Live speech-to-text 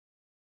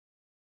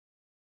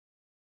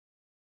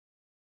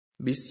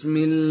بسم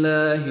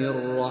الله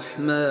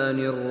الرحمن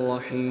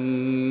الرحيم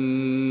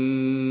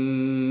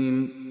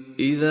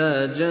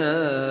إذا جاءك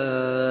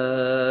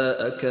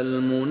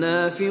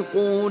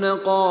المنافقون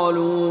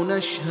قالوا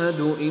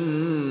نشهد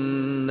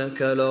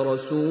إنك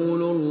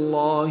لرسول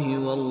الله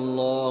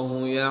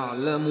والله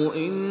يعلم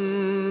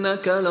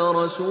إنك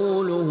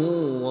لرسوله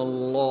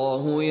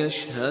والله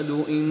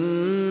يشهد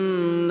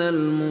إن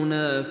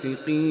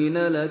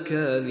المنافقين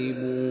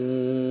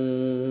لكاذبون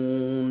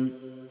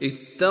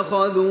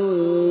اتخذوا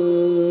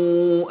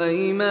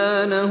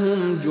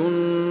أيمانهم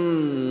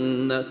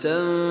جنة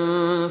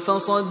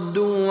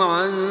فصدوا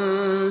عن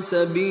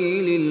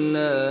سبيل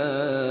الله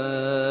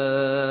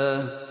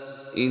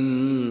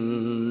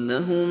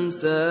إنهم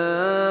ساء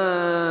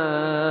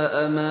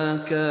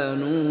ما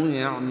كانوا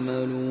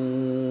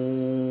يعملون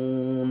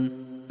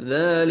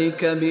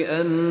ذلك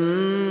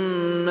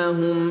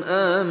بأنهم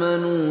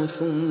آمنوا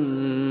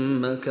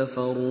ثم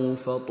كفروا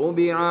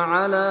فطبع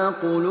على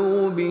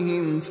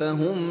قلوبهم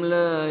فهم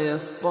لا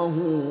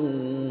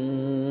يفقهون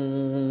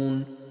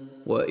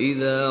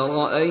وإذا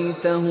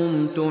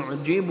رأيتهم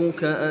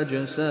تعجبك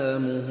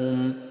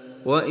أجسامهم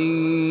وإن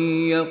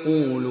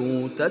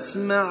يقولوا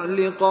تسمع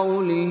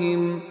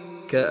لقولهم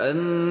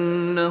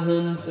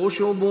كأنهم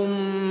خشب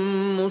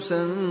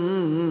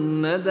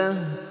مسندة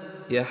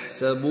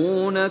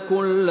يحسبون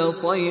كل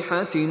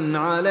صيحة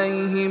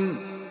عليهم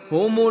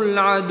هم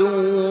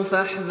العدو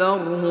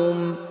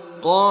فاحذرهم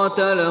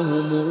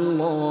قاتلهم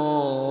الله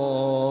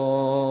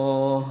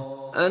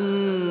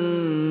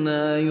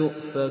أنى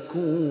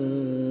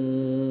يؤفكون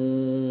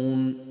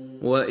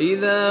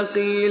وإذا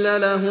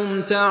قيل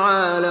لهم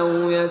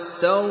تعالوا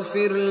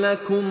يستغفر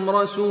لكم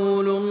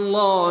رسول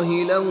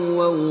الله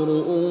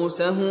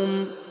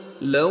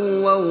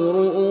لووا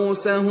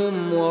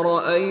رؤوسهم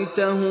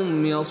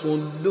ورأيتهم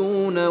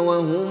يصدون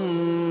وهم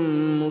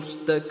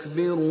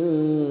مستكبرون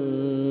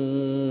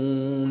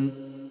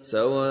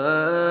سواء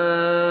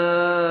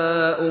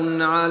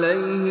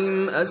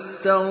عليهم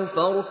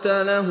أستغفرت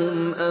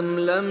لهم أم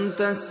لم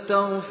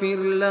تستغفر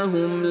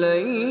لهم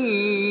لن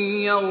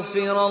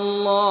يغفر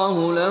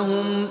الله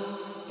لهم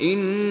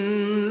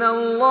إن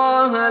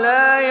الله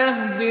لا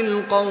يهدي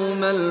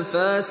القوم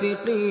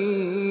الفاسقين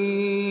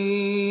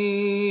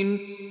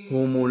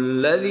هم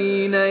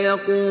الذين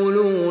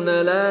يقولون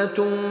لا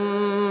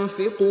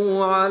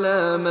تنفقوا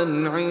على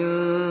من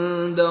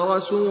عند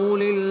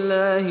رسول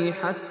الله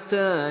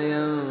حتى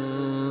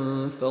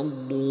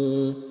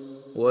ينفضوا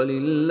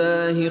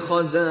ولله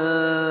خزائن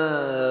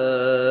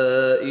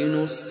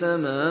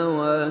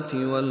السماوات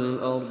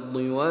والأرض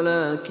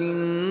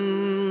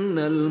ولكن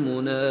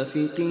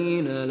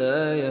المنافقين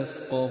لا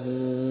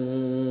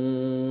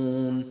يفقهون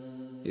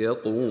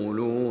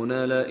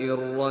يقولون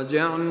لئن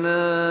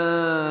رجعنا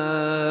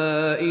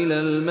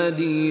إلى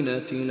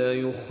المدينة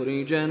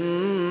ليخرجن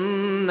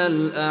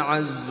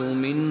الأعز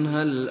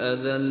منها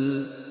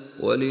الأذل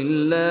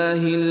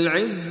ولله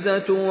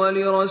العزة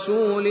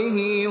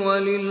ولرسوله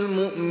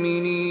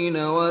وللمؤمنين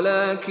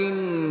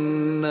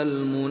ولكن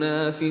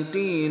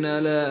المنافقين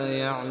لا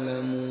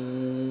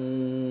يعلمون.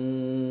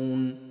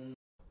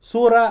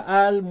 Sura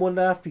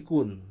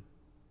Al-Munafikun.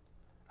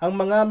 Ang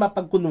mga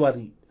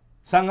mapagkunwari.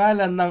 Sa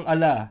ngalan ng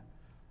Allah,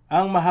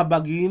 ang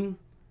mahabagin,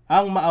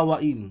 ang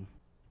maawain.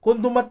 Kung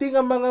dumating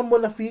ang mga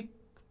munafik,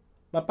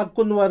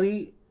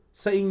 mapagkunwari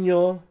sa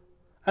inyo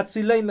at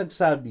sila'y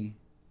nagsabi,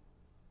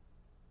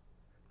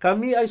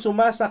 kami ay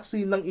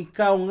sumasaksi ng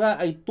ikaw nga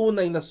ay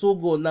tunay na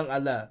sugo ng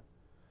Allah.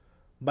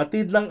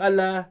 Batid ng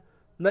Allah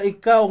na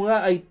ikaw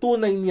nga ay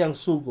tunay niyang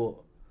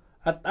sugo.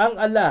 At ang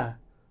Allah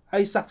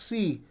ay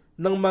saksi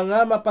ng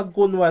mga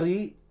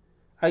mapagkunwari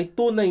ay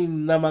tunay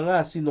na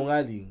mga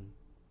sinungaling.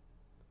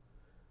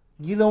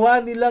 Ginawa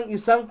nilang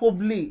isang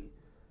kubli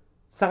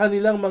sa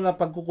kanilang mga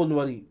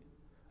pagkukunwari,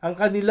 ang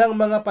kanilang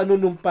mga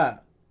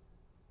panunumpa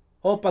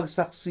o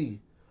pagsaksi,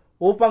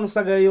 upang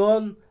sa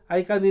gayon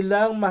ay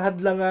kanilang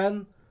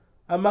mahadlangan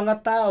ang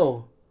mga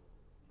tao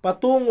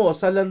patungo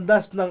sa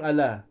landas ng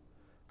Allah.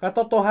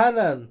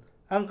 Katotohanan,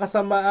 ang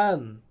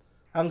kasamaan,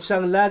 ang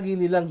siyang lagi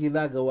nilang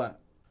ginagawa.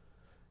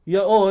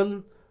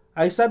 Yaon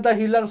ay sa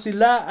dahilang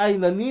sila ay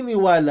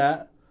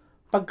naniniwala,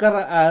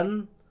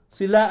 pagkaraan,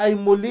 sila ay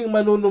muling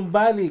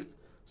manunumbalik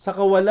sa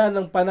kawalan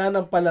ng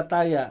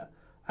pananampalataya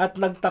at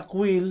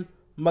nagtakwil,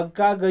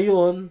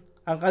 magkagayon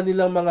ang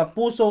kanilang mga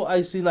puso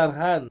ay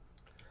sinarhan,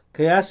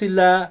 kaya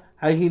sila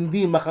ay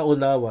hindi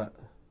makaunawa.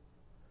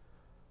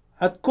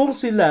 At kung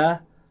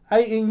sila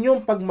ay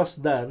inyong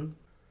pagmasdan,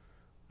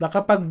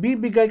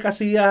 nakapagbibigay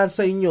kasiyahan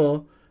sa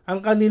inyo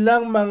ang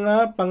kanilang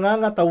mga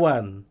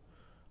pangangatawan,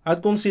 at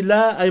kung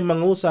sila ay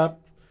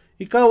mangusap,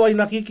 ikaw ay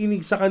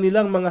nakikinig sa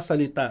kanilang mga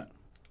salita.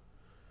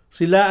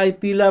 Sila ay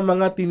tila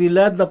mga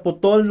tinilad na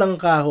putol ng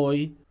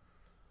kahoy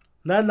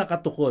na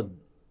nakatukod.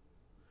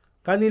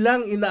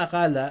 Kanilang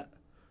inaakala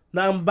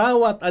na ang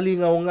bawat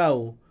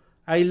alingaw-ngaw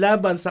ay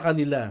laban sa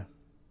kanila.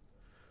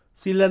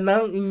 Sila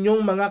ng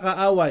inyong mga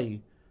kaaway,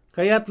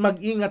 kaya't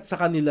mag-ingat sa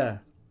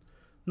kanila.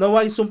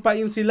 Naway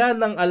sumpain sila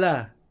ng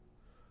Allah.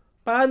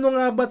 Paano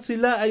nga ba't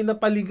sila ay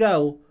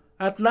napaligaw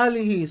at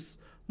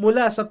nalihis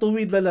mula sa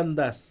tuwid na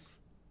landas.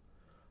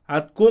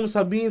 At kung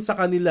sabihin sa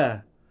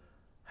kanila,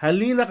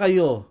 halina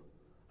kayo,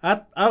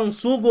 at ang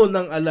sugo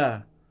ng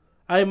ala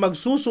ay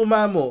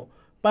magsusumamo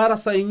para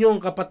sa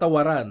inyong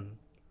kapatawaran.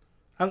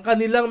 Ang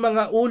kanilang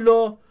mga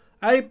ulo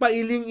ay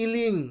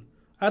pailing-iling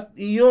at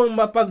iyong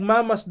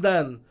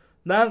mapagmamasdan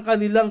na ang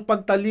kanilang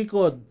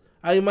pagtalikod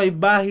ay may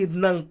bahid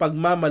ng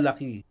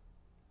pagmamalaki.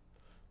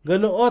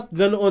 Ganoot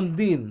ganoon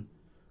din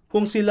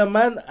kung sila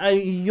man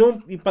ay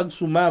iyong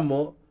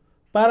ipagsumamo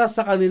para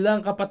sa kanilang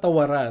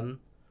kapatawaran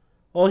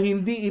o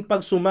hindi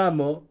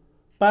ipagsumamo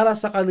para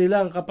sa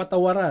kanilang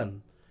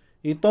kapatawaran.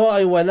 Ito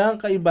ay walang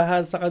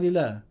kaibahan sa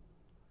kanila.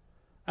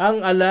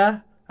 Ang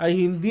ala ay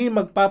hindi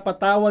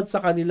magpapatawad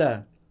sa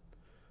kanila.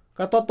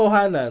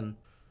 Katotohanan,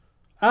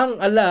 ang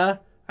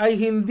ala ay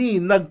hindi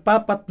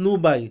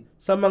nagpapatnubay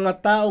sa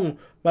mga taong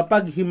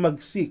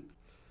mapaghimagsik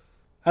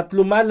at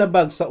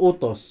lumalabag sa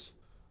utos,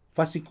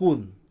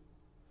 fasikun.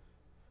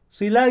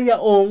 Sila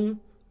yaong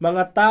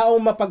mga taong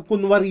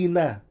mapagkunwari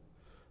na,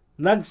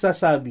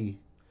 nagsasabi,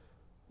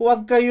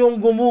 huwag kayong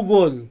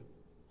gumugol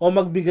o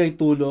magbigay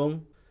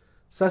tulong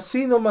sa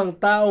sino mang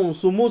taong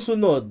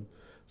sumusunod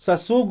sa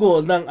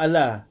sugo ng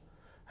ala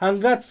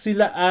hanggat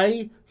sila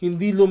ay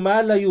hindi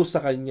lumalayo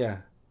sa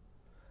kanya.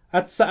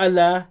 At sa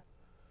ala,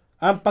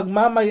 ang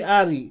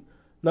pagmamay-ari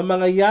ng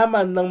mga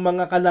yaman ng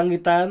mga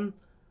kalangitan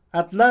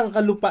at ng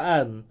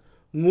kalupaan,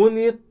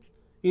 ngunit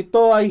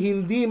ito ay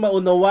hindi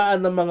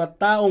maunawaan ng mga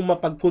taong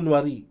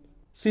mapagkunwari.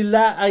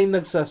 Sila ay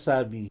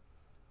nagsasabi,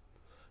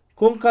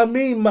 kung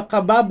kami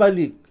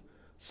makababalik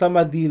sa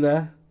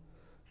Madina,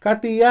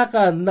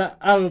 katiyakan na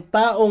ang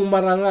taong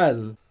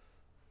marangal,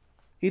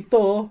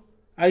 ito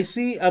ay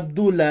si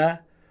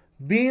Abdullah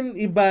bin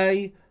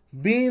Ibay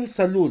bin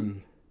Salul,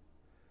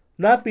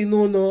 na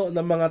pinuno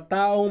ng mga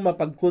taong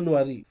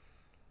mapagkunwari,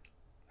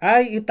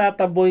 ay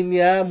itataboy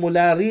niya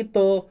mula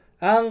rito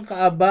ang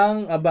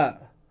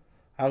kaabang-aba,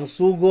 ang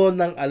sugo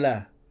ng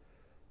ala.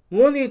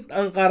 Ngunit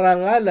ang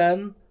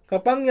karangalan,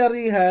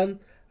 kapangyarihan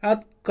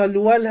at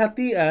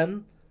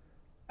kaluwalhatian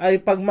ay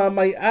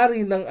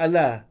pagmamay-ari ng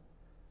ala,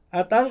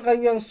 at ang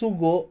kanyang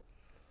sugo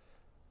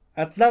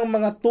at ng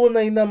mga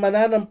tunay na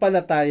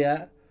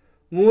mananampalataya,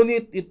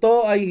 ngunit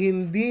ito ay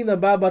hindi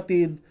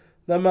nababatid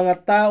ng mga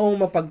taong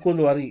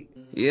mapagkunwari.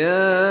 يا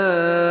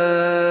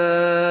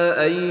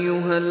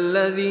أيها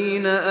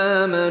الذين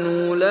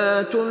آمنوا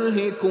لا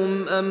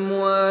تلهكم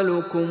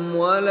أموالكم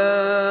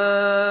ولا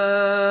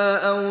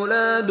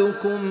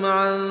أولادكم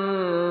عن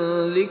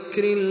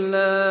ذكر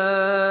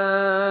الله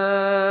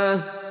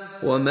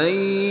ومن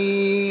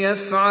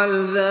يفعل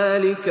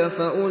ذلك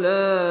فأولئك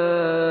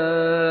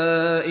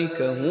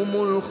هم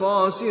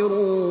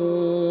الخاسرون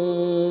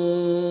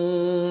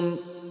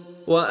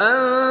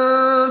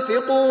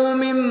وأنفقوا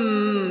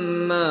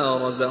مما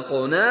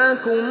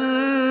رزقناكم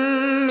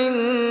من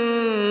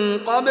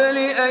قبل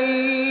أن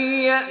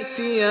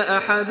يأتي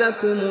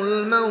أحدكم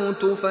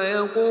الموت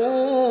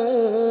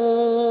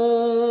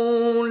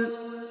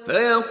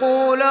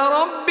فيقول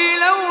رب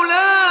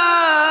لولا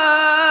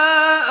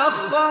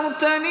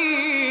أخرتني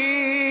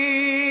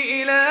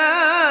إلى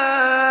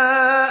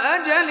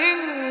أجل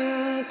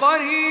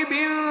قريب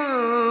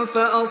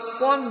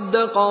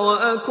فأصدق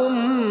وأكن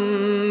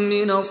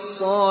من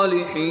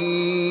الصالحين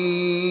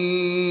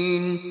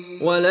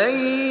ولن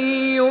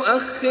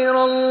يؤخر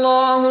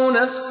الله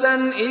نفسا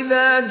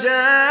إذا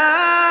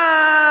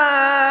جاء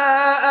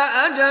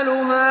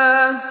أجلها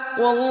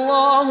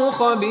والله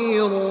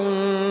خبير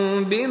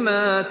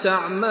بما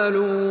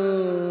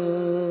تعملون.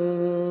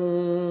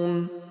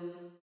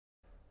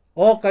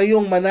 O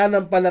kayong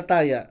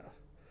mananampalataya,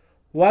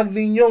 huwag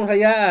ninyong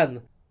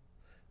hayaan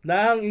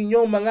na ang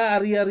inyong mga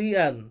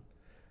ari-arian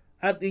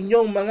at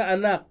inyong mga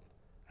anak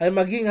ay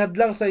maging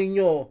hadlang sa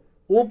inyo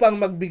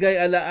upang magbigay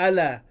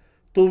alaala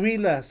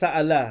tuwina sa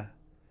ala.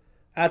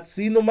 At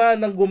sino man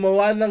ang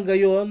gumawa ng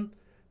gayon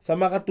sa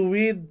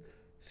makatuwid,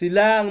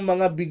 sila ang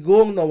mga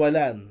bigong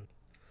nawalan.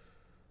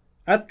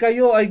 At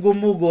kayo ay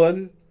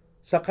gumugol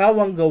sa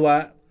kawang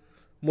gawa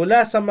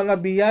mula sa mga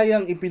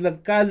biyayang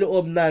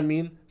ipinagkaloob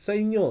namin sa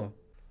inyo.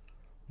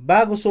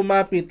 Bago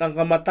sumapit ang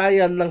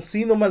kamatayan ng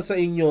sino man sa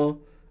inyo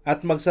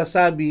at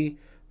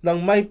magsasabi ng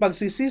may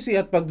pagsisisi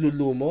at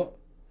paglulumo,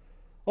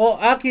 O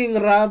aking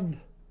Rab,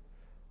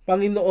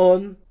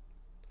 Panginoon,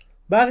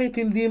 bakit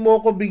hindi mo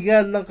ko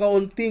bigyan ng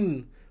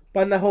kaunting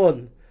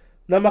panahon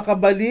na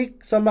makabalik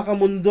sa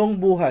makamundong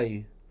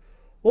buhay,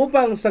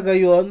 upang sa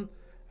gayon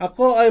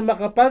ako ay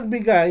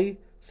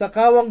makapagbigay sa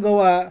kawang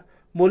gawa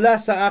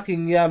mula sa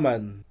aking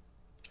yaman.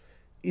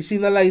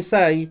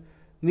 Isinalaysay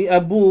ni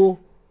Abu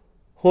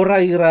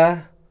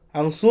Hurairah,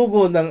 ang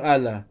sugo ng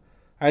ala,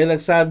 ay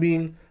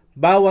nagsabing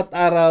bawat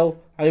araw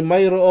ay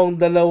mayroong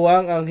 2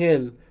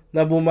 anghel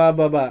na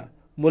bumababa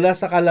mula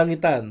sa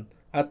kalangitan,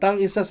 at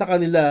ang isa sa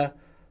kanila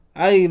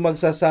ay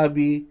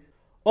magsasabi,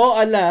 O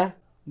ala,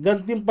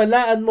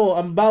 gantimpalaan mo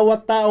ang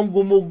bawat taong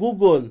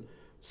gumugugol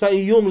sa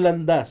iyong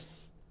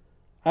landas.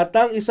 At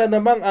ang isa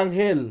namang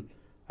anghel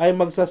ay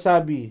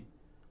magsasabi,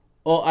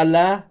 O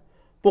ala,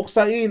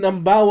 puksain ang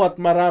bawat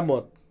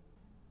maramot.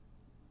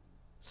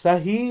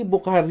 Sahih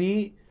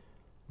Bukhari,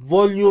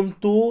 Volume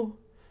 2,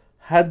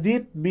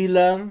 Hadith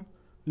bilang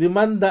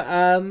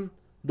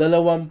 522.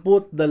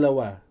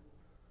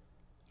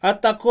 At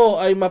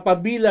ako ay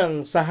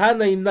mapabilang sa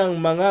hanay ng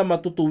mga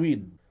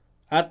matutuwid,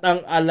 at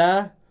ang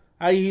Allah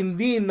ay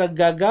hindi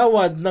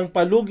naggagawad ng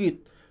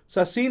palugit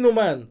sa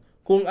sinuman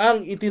kung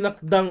ang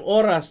itinakdang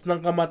oras ng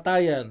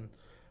kamatayan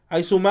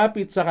ay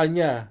sumapit sa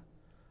kanya,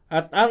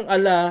 at ang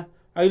Allah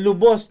ay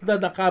lubos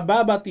na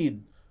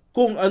nakababatid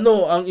kung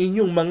ano ang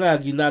inyong mga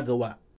ginagawa.